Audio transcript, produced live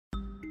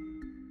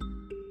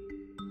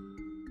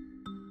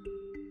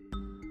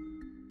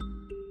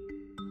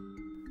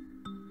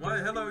Why,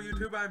 hello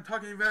YouTube, I'm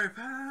talking very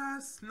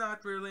fast.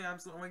 Not really, I'm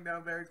slowing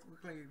down very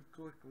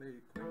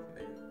quickly.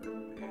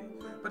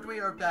 But we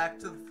are back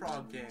to the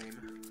frog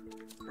game,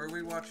 where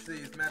we watch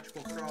these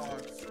magical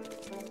frogs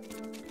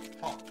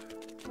hop.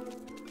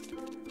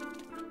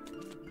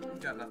 He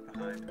got left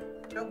behind.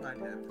 Don't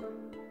mind him.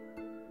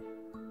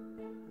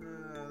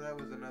 That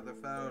was another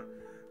phone.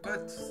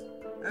 But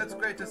it's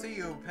great to see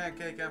you,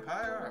 Pancake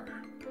Empire.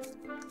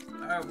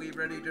 Are we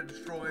ready to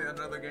destroy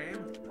another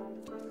game?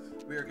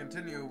 We are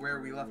continuing where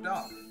we left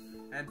off,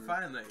 and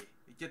finally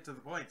get to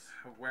the point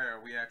where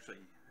we actually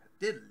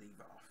did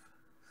leave off.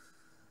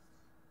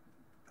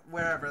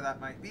 Wherever that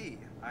might be,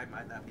 I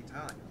might not be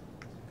telling,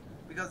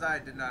 because I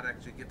did not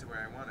actually get to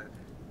where I wanted.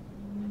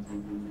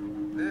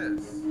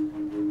 This,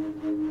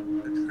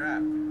 the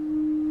trap.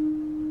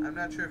 I'm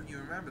not sure if you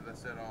remember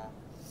this at all,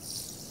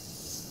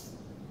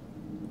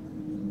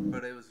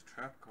 but it was a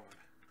trap card.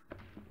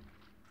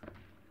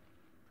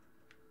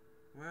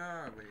 Where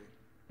are we?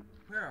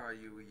 Where are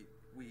you,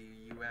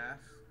 you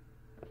ask?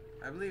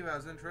 I believe I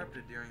was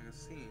interrupted during the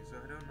scene, so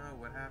I don't know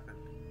what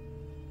happened.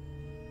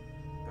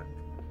 But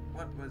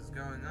what was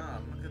going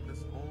on? Look at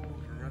this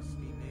old,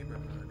 rusty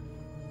neighborhood.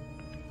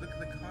 Look at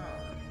the car.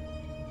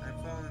 I'm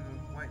following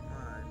a white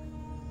line.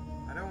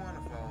 I don't want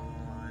to follow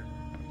the line.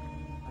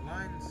 A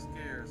line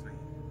scares me.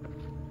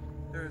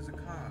 There is a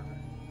car.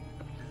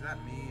 Is that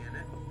me in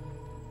it?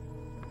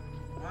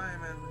 Why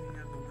am I looking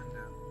at the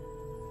window?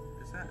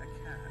 Is that a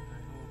cat I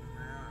hold in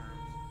my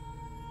arms?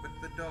 With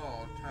the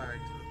dog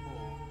tied to the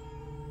pole.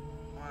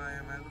 Why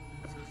am I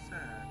looking so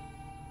sad?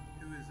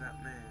 Who is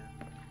that man?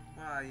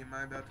 Why am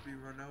I about to be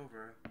run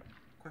over?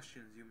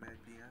 Questions you might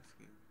be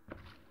asking.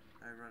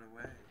 I run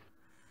away.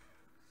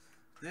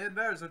 Then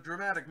there's a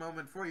dramatic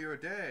moment for your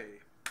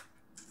day.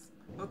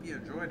 Hope you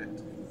enjoyed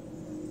it.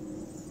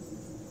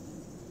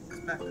 It's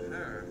back to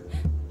her.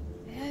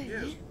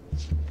 You.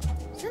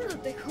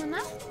 Sınıfta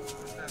konu.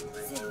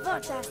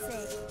 Sigorta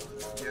say.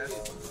 Yes.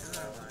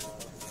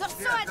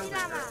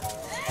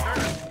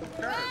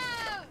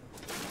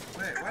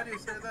 Wait, why do you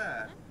say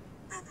that?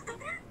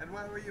 And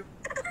why were you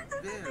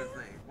being with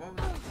me? What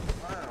was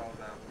all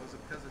that? Was it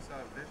because I saw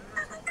a vision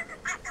or something?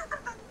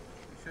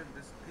 You shouldn't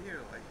disappear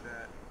like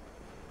that.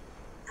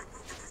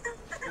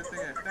 Good thing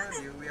I found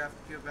you. We have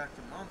to get back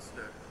to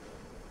Monstor.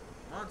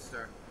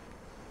 Monstor?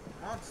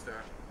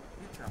 Monstor?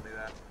 You tell me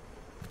that.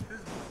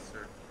 Who's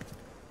Monstor?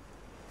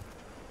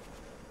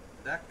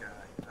 That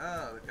guy.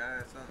 Oh, the guy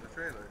I saw in the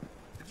trailer.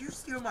 Did you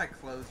steal my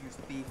clothes, you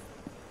thief?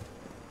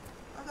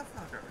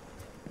 Motherfucker.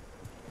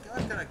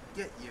 I'm gonna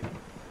get you.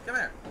 Come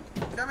here.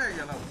 Come here,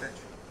 you little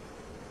bitch.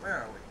 Where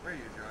are we? Where are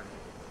you, John?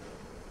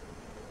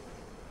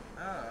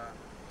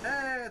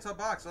 Hey, it's a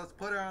box. Let's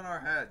put her on our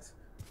heads.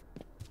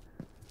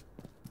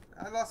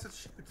 I lost a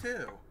shoe,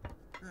 too.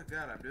 Oh,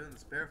 God, I'm doing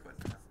this barefoot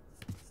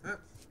now.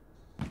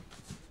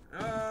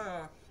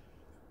 Oh.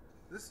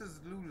 This is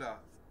Lula.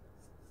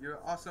 Your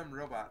awesome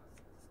robot.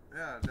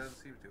 Yeah, it doesn't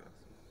seem too awesome.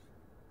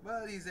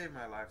 But he saved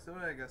my life, so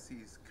I guess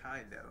he's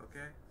kinda,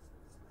 okay?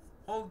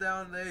 Hold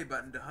down the A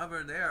button to hover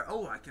in the air.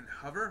 Oh, I can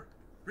hover?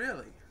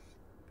 Really?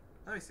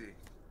 Let me see.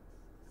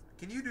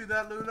 Can you do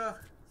that, Luna?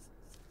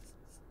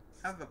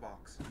 Have the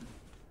box.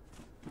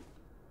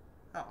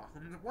 Oh,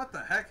 what the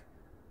heck?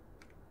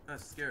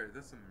 That's scary.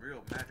 That's some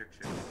real magic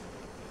shit.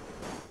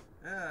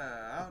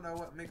 Yeah, I don't know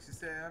what makes you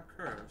say I'm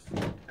cursed.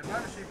 And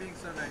why was she being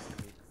so nice to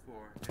me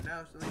before? And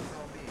now she's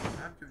all me.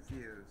 I'm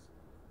confused.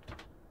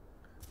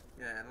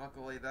 Yeah, and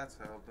luckily that's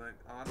held. But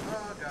oh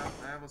god,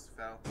 I almost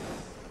fell.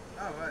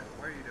 Oh, what?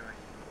 What are you doing?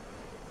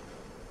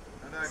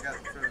 Oh, no, I got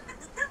frozen.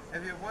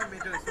 If you want me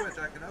to switch,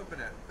 I can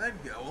open it. Then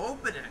go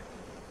open it.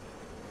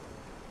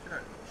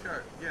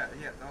 Sure. Yeah.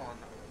 No.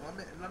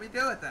 Let me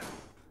do it then.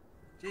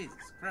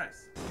 Jesus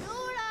Christ.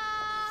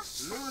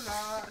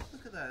 Lula!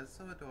 Look at that. It's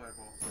so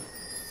adorable.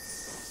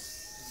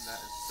 Isn't that?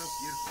 It's so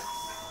beautiful.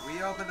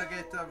 We open the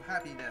gate of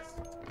happiness.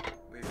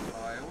 We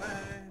fly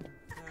away.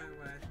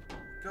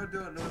 Go do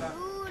it, Lula.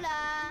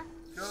 Lula.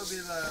 Go be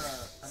the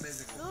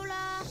amazing one.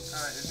 Lula.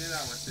 Alright, and do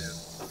that one too.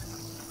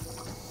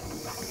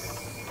 That's a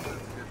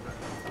good one.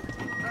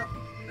 Oh,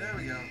 there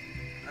we go.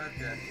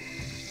 Okay.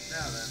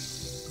 Now then.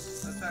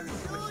 Let's have you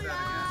switch that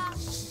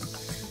again.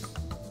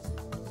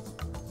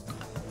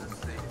 Let's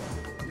see.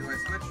 Do I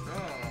switch?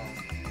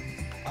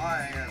 Oh. I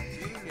am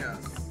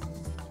genius.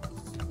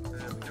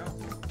 There we go.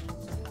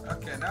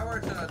 Okay, now we're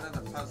to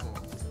another puzzle.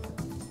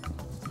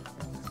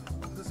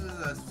 This is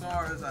as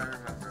far as I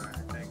remember.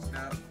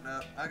 No,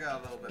 I got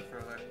a little bit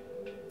further.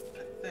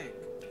 I think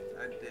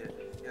I did.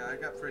 Yeah, I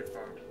got pretty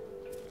far.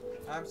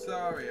 I'm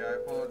sorry, I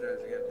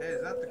apologize again. Hey,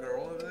 is that the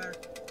girl over there?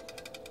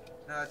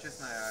 No, it's just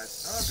my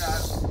eyes. Oh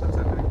god, what's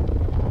happening?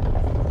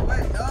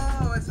 Wait,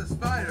 oh, it's a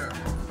spider!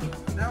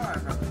 Now I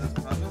remember this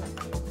puzzle.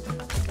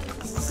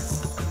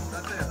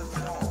 That's it, that's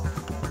all.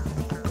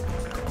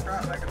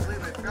 Crap, I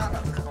completely forgot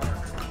about this part.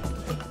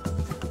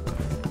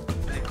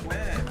 Big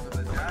win for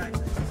the giant.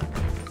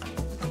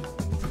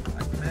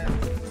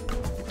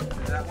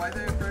 Is that why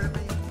they're afraid of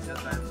me?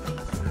 Because I'm so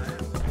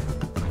disguised?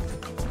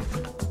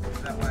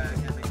 Is that why I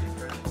can't make it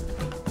friends?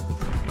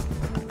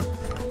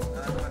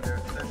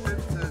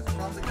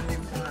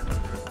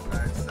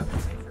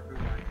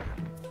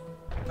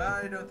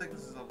 I don't think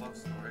this is a love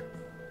story.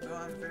 So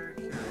I'm very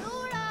curious.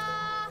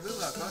 Lula!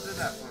 Lula, go do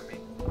that for me.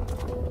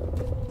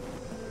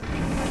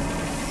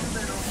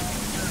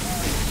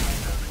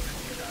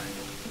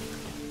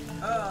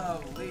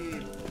 Oh,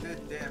 lead.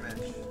 Good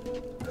damage.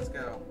 Let's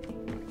go.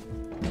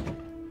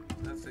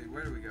 Let's see,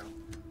 where do we go?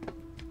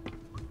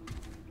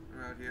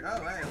 Around here. Oh,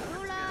 hey,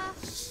 look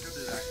at this. Go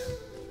do that again.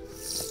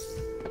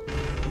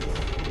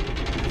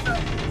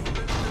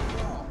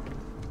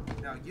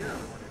 Now you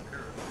don't want to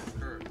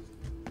curve.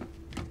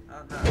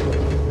 Oh no.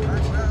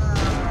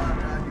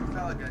 You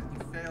fell again. You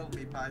failed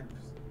me, Pipes.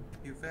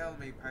 You failed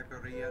me,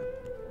 Piperia.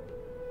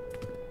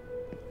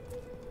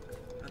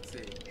 Let's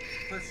see.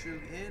 Push you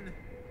in.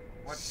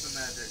 What's the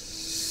magic?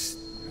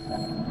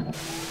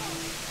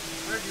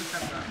 Where'd you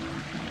come from?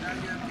 Now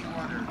you're empty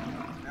water.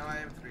 Now I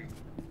am free.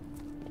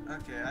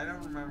 Okay, I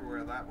don't remember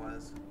where that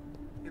was.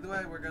 Either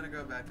way, we're gonna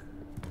go back.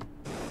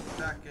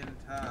 Back in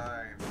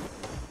time.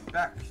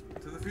 Back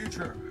to the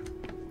future.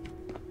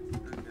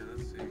 Okay,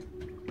 let's see.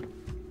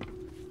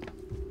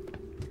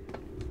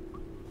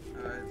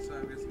 Alright, so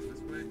I'm guessing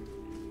this way.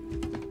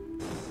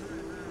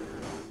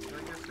 I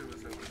guess it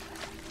was over.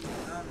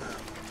 Oh no.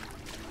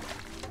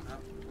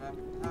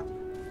 Up.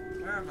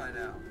 Where am I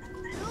now?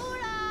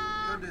 Lula!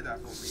 Go do that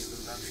for me,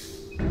 Lula.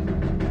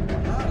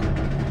 Oh!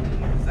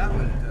 Is that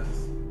what it does?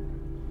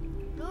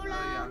 Lula! Oh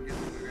yeah, I'm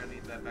guessing we're gonna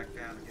need that back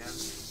down again.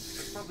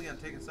 It's probably gonna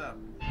take us up.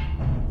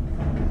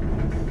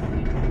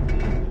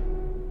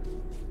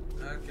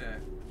 Okay,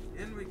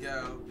 in we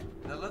go.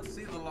 Now let's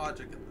see the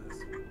logic in this.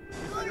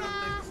 I don't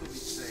think this will be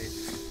safe.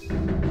 There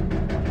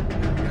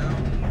we go.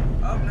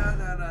 Oh no.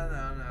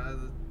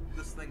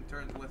 This thing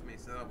turns with me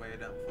so that way I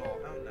don't fall.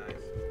 How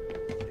nice.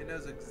 It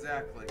knows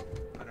exactly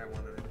what I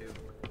wanted to do.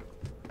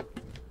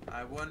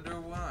 I wonder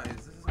why.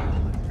 Is this all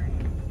a dream?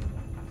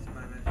 Is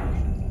my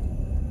imagination?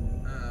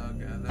 Oh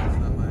god, that's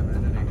not my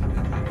imagination.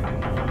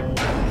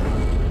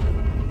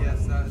 Yes,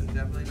 that is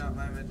definitely not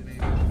my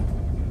imagination.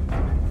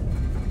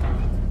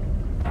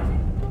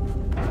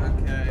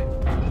 Okay.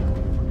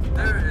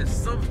 There is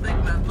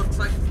something that looks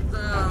like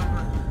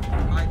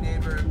my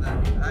neighbor that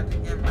I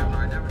can't remember.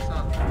 I never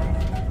saw them.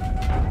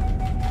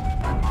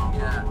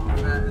 Yeah,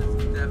 that is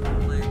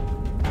definitely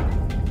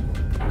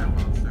that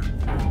monster.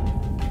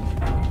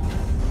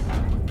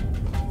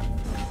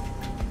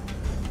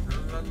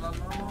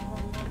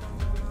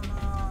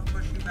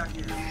 Push you back in.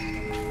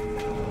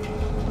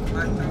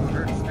 My throat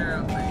hurts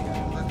terribly.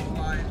 Let's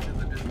fly into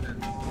the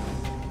distance.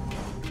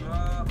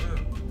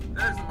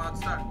 There's a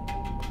monster.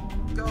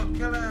 Go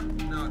kill him.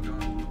 No,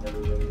 don't.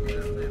 He's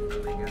just a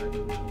friendly guy.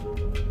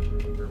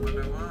 I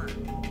wonder why.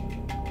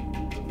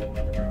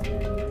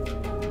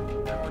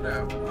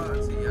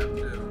 What's he up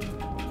to?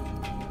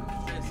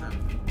 Chase him.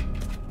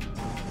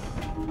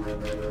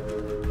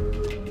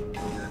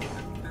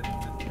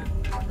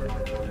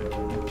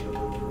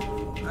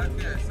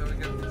 Okay, so we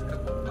got these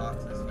couple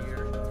boxes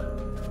here.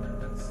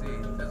 Let's see.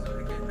 Does it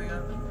pick anything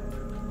up?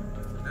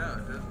 No,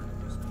 it doesn't.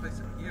 Just place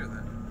it here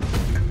then.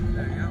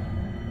 There you go.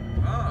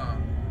 Oh.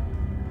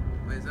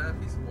 Wait, is that a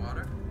piece of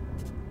water?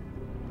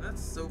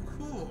 That's so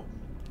cool.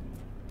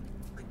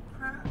 Like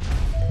crap.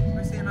 Let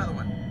me see another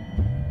one.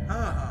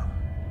 Ah.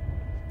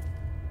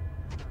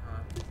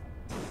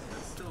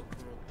 That's still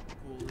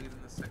cool even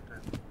the second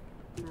time.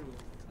 Cruel.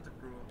 Tons of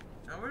cruel.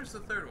 Now where's the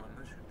third one?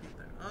 That should be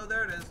there. Oh,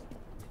 there it is.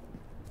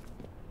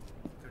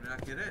 Do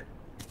not get it.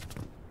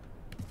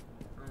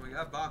 Oh, we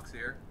got a box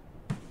here.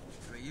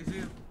 Can we use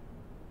you?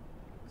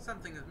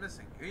 Something is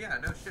missing. Yeah,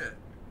 no shit.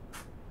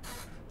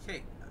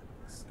 Cake.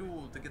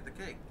 Stool to get the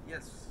cake.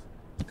 Yes.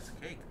 It's a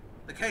cake.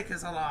 The cake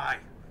is a lie.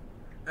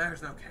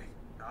 There's no cake.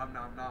 Nom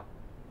nom nom.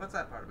 What's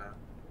that part about?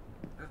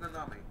 There's no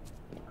nummy.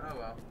 Oh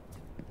well.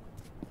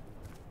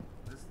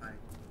 This thing.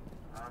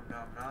 Nom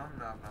nom nom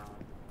nom nom.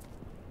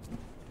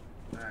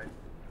 Alright.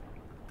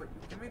 But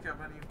can we jump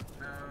on you?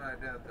 No, I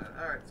doubt that.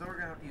 Alright, so we're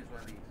gonna have to use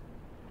one of these.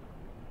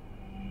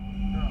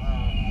 Oh,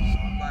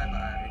 bye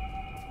bye.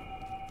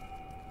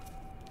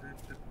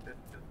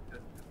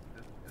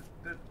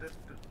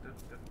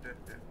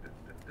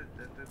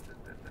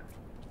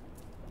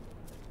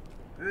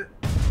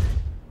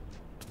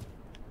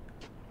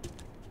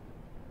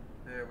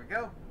 There we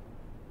go.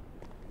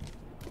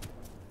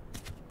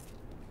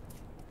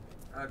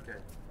 Okay.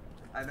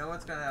 I know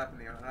what's gonna happen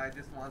here, and I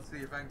just want to see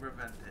if I can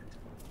prevent it.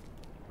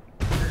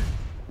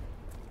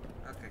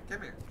 Okay,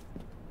 come here.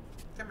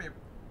 Come here.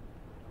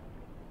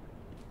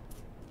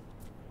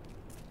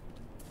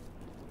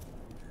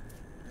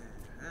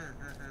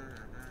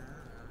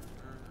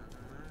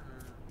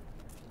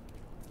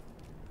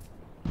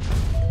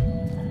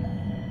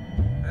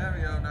 There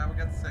we go, now we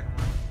got the second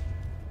one.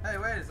 Hey,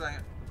 wait a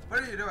second. What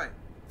are you doing?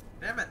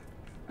 Damn it.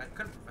 I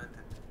couldn't prevent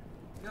it.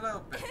 Get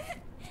open.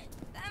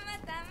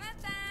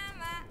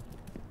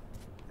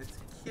 It's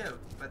cute,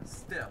 but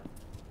still.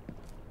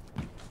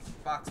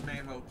 Box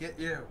man will get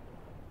you.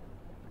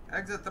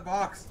 Exit the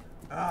box.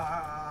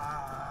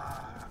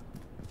 Ah!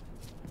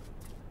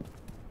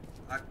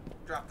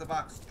 Drop the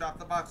box. Drop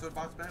the box or the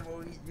box man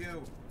will eat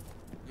you.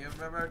 You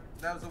remember?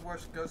 That was the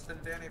worst ghost in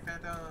Danny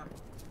Phantom.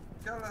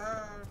 Kill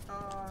her!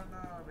 Oh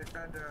no,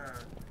 defender!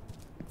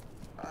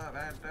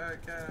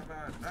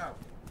 No!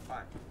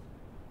 Fine.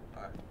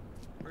 Alright.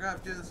 We're gonna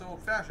have to do this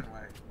old-fashioned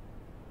way.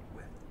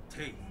 With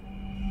teeth.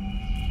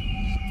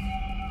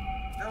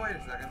 No, wait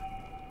a second.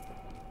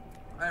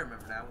 I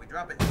remember now. We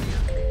drop it here.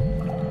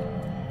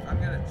 I'm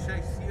gonna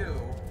chase you.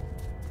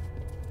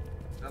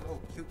 That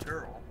little cute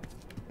girl.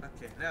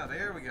 Okay, now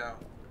there we go.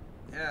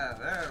 Yeah,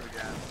 there we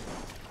go.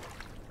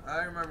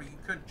 I remember you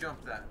couldn't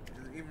jump that.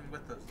 Even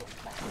with those little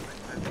pops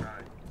things. I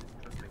tried.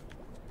 Trust me.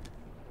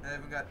 I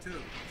even got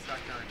two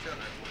stacked on each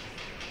other.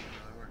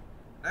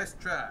 Nice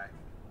try.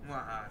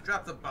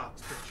 Drop the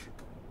box, bitch.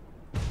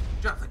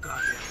 Drop the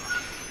goddamn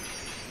box.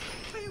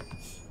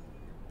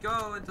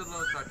 Go into the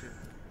low touches.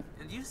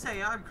 And you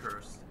say I'm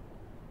cursed.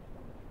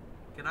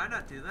 Can I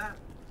not do that?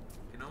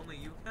 Can only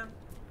you can?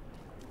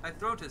 My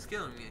throat is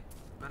killing me,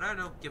 but I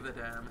don't give a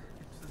damn.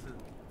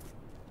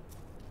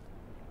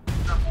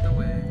 Drop it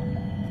away.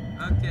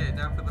 Okay,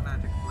 now for the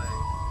magic play.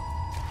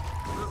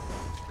 Whoop.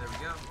 There we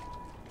go.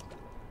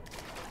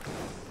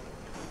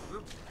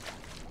 Whoop.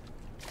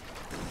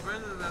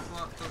 Granted, that's a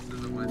lot closer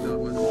than what I thought it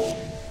was.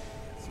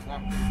 Let's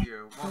walk through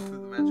here. Walk through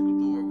the magical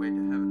doorway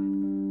to heaven